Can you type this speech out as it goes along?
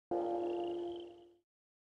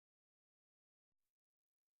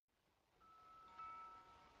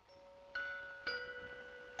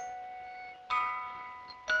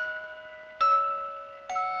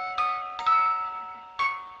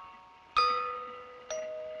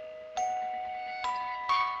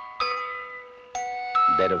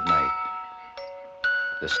Dead of Night.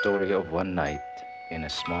 The story of one night in a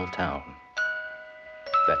small town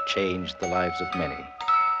that changed the lives of many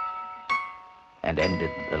and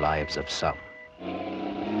ended the lives of some.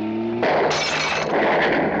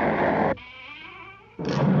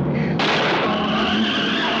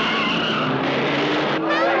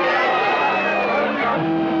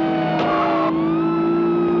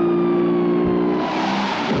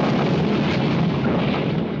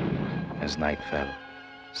 As night fell,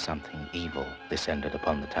 something evil descended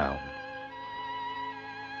upon the town.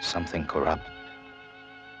 Something corrupt,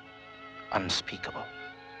 unspeakable.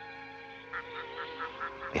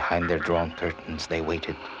 Behind their drawn curtains, they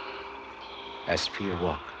waited as fear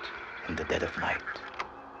walked in the dead of night.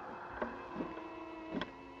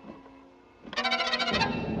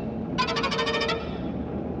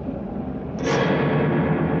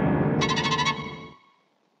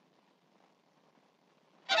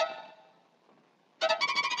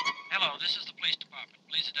 Hello, this is the police department.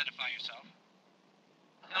 Please identify yourself.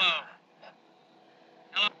 Hello.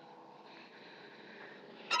 Hello.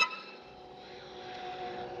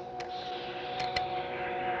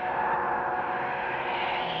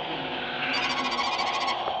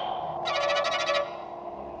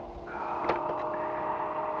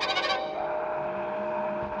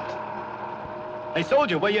 Hey,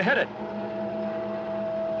 soldier, where you headed?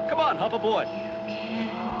 Come on, hop aboard.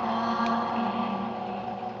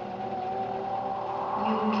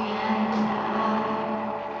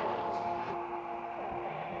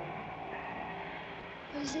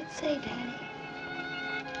 What does it say, Daddy?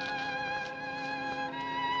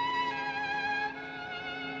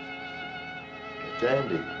 It's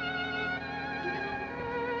Andy.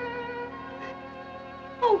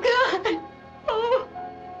 Oh, God! Oh!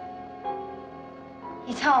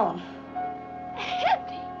 He's home.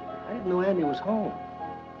 Andy! I didn't know Andy was home.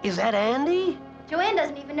 Is that Andy? Joanne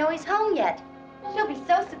doesn't even know he's home yet. She'll be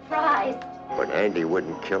so surprised. But Andy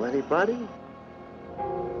wouldn't kill anybody.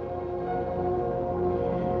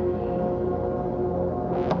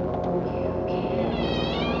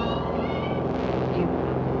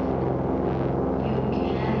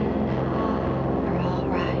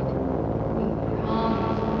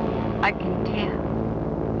 I can tell.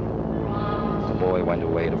 The boy went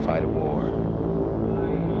away to fight a war.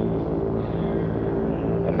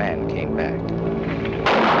 A man came back,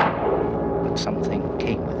 but something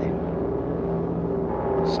came with him.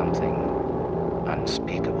 Something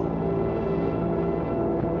unspeakable.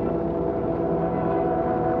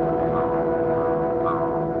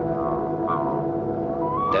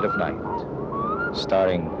 Dead of Night,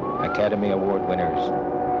 starring Academy Award winners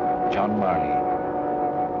John Marley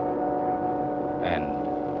and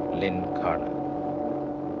Lynn Carlin.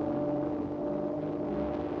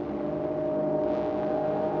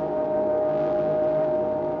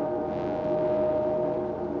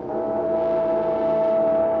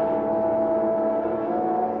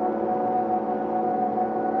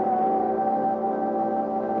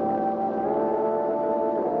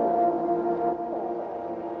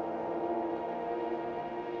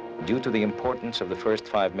 Due to the importance of the first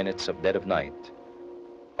 5 minutes of Dead of Night,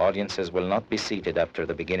 audiences will not be seated after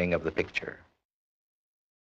the beginning of the picture.